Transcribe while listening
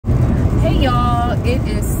Hey y'all, it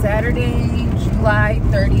is Saturday, July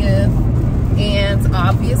 30th, and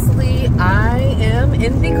obviously I am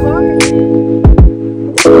in the car.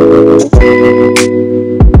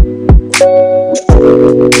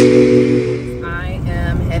 I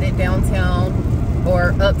am headed downtown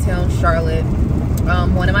or uptown Charlotte.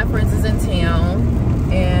 One of my friends is in town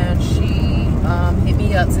and she hit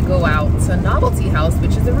me up to go out to Novelty House,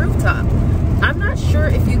 which is a rooftop. I'm not sure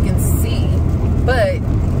if you can see, but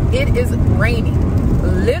it is raining.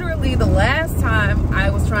 Literally the last time I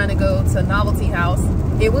was trying to go to Novelty House,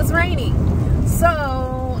 it was raining. So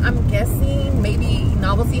I'm guessing maybe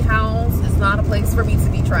Novelty House is not a place for me to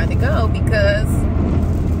be trying to go because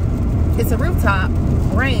it's a rooftop,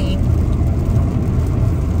 rain.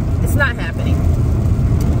 It's not happening.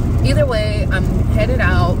 Either way, I'm headed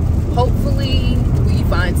out. Hopefully we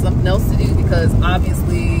find something else to do because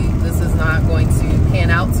obviously this is not going to pan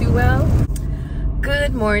out too well.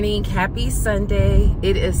 Good morning, happy Sunday.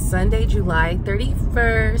 It is Sunday, July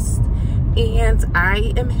 31st, and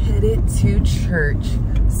I am headed to church.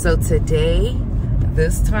 So today,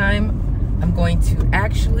 this time, I'm going to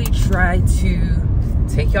actually try to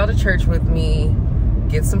take y'all to church with me,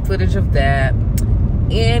 get some footage of that,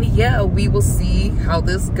 and yeah, we will see how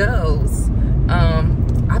this goes.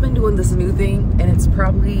 I've been doing this new thing, and it's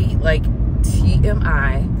probably like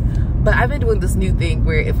TMI, but I've been doing this new thing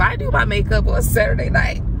where if I do my makeup on Saturday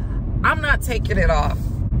night, I'm not taking it off.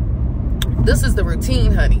 This is the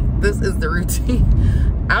routine, honey. This is the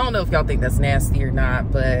routine. I don't know if y'all think that's nasty or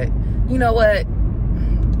not, but you know what?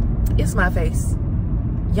 It's my face.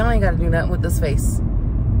 Y'all ain't gotta do nothing with this face.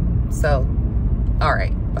 So, all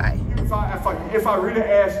right, bye. If I really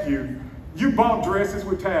ask you, you bought dresses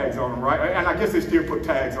with tags on them, right? And I guess they still put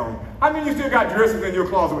tags on them. I mean, you still got dresses in your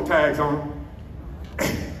closet with tags on them.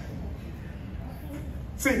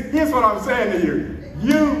 See, here's what I'm saying to you.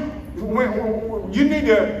 You need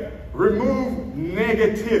to remove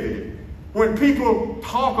negativity. When people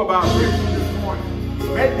talk about Christian this morning,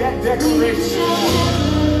 make that declaration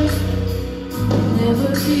this morning.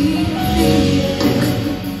 Never be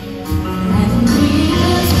and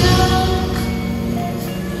Jesus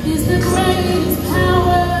is the greatest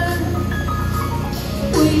power.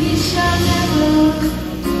 We shall never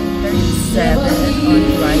 37 on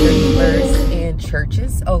July 31st. Church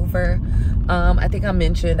is over. I think I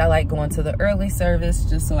mentioned I like going to the early service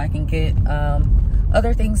just so I can get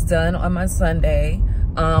other things done on my Sunday,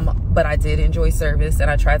 but I did enjoy service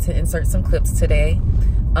and I tried to insert some clips today,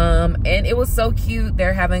 and it was so cute.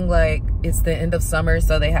 They're having like, it's the end of summer,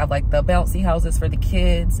 so they have like the bouncy houses for the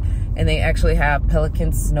kids, and they actually have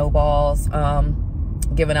Pelican snowballs,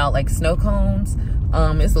 giving out like snow cones.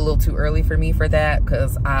 It's a little too early for me for that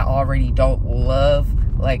because I already don't love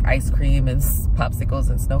like ice cream and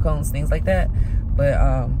popsicles and snow cones, things like that.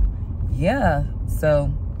 But yeah,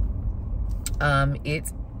 so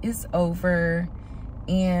it is over,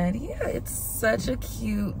 and yeah, it's such a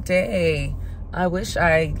cute day. I wish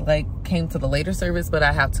I like came to the later service, but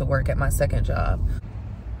I have to work at my second job.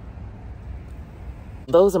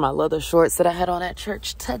 Those are my leather shorts that I had on at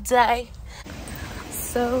church today.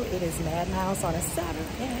 So it is Mad Mouse on a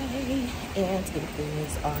Saturday, and it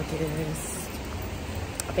is August,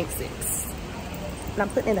 I think 6. And I'm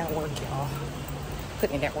putting in that work, y'all.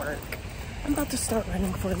 Putting in that work. I'm about to start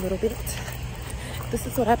running for a little bit. This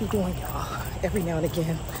is what I be doing, y'all, every now and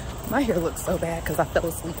again. My hair looks so bad because I fell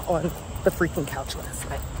asleep on the freaking couch last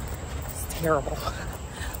night. It's terrible.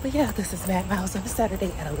 But yeah, this is Mad Mouse on a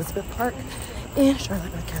Saturday at Elizabeth Park in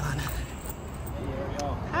Charlotte, North Carolina.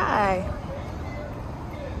 Hi.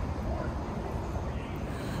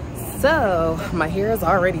 So my hair is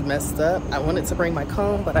already messed up. I wanted to bring my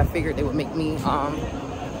comb, but I figured it would make me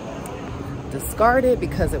discard it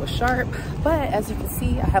because it was sharp. But as you can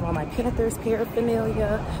see, I have on my Panthers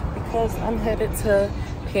paraphernalia because I'm headed to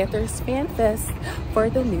Panthers Fan Fest for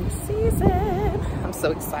the new season. I'm so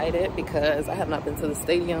excited because I have not been to the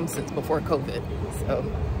stadium since before COVID. So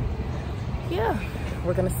yeah,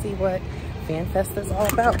 we're gonna see what Fan Fest is all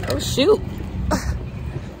about. Oh shoot,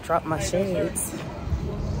 dropped my shades.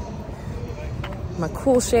 My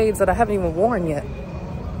cool shades that I haven't even worn yet.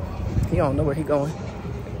 He don't know where he going.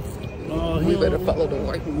 We better follow the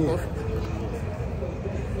white boy.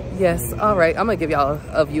 Yes, all right, I'm gonna give y'all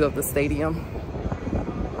a view of the stadium.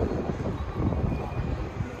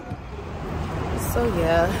 So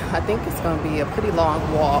yeah, I think it's gonna be a pretty long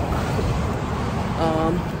walk.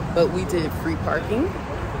 But we did free parking.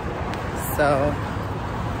 So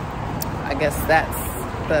I guess that's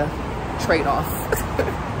the trade-off.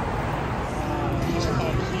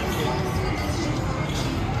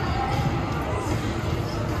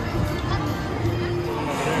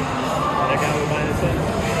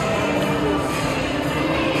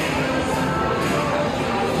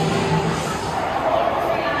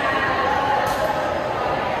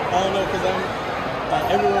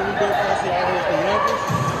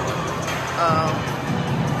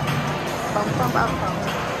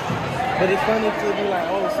 But it's funny to be like,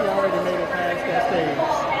 oh, she already made it past that stage.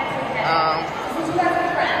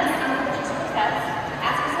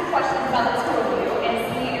 Ask me some questions about the two of you and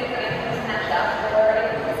see if the answers match up or if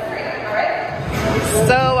you disagree, all right?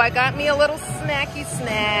 So I got me a little snacky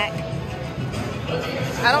snack.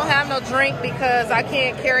 I don't have no drink because I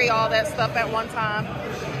can't carry all that stuff at one time.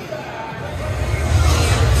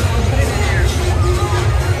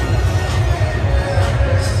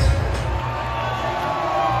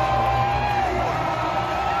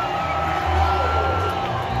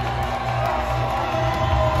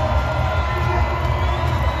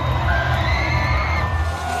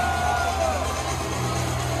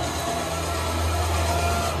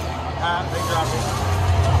 They drop it.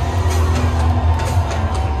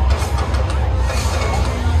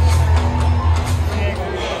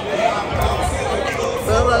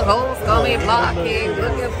 So the hoes call me blockhead,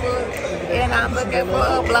 looking for, and I'm looking for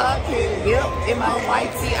a blockhead. Yep, in my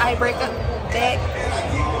white tee, I break up that.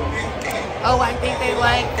 Oh, I think they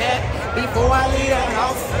like that. Before I leave the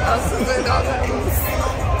house, I'll sit on the loose.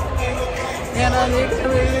 And I need to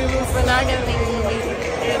leave loose, and I can leave with it,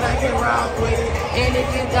 and I can rock with it. And if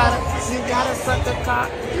you gotta suck the cock.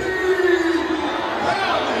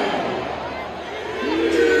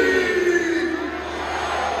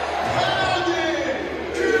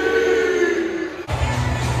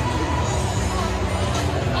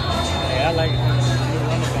 Yeah, I like it.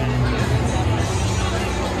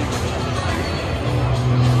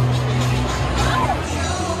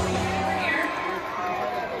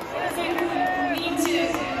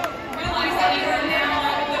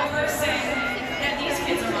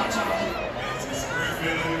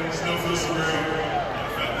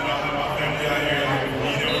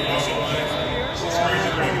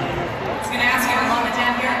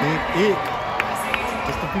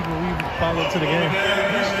 Just the people we follow to the game.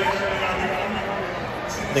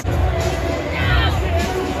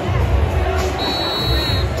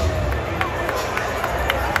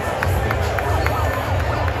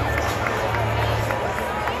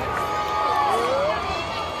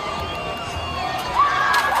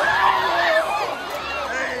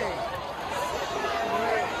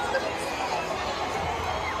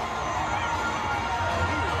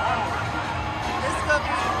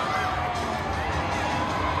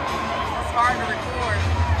 Hard to record.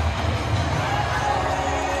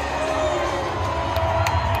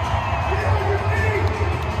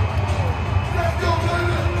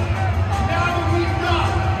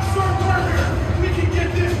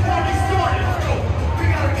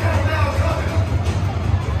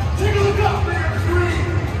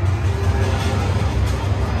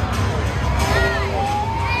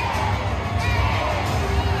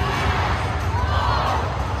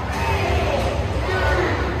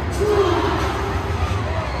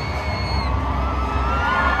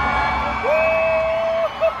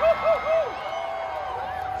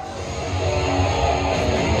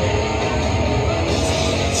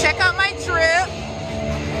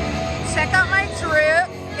 Check out my drip.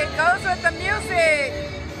 It goes with the music.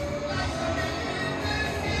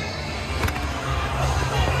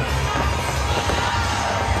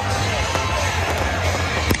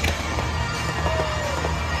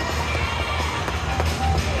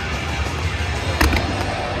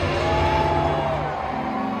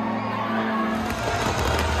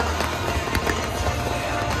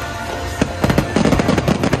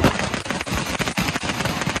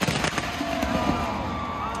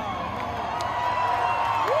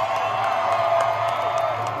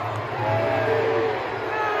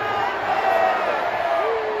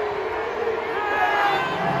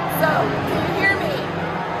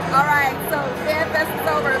 Fan Fest is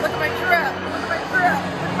over. Look at my drip. Look at my drip.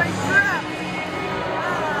 Look at my drip.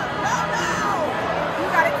 No. You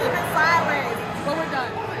gotta keep it sideways. But we're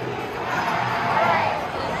done.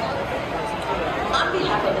 On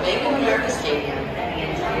behalf of Bank of America Stadium and the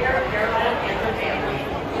entire Carolina Panther family.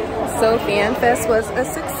 So Fan Fest was a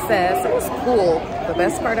success. It was cool. The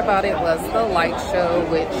best part about it was the light show,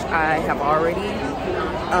 which I have already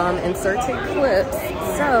inserted clips.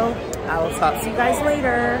 So I will talk to you guys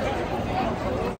later.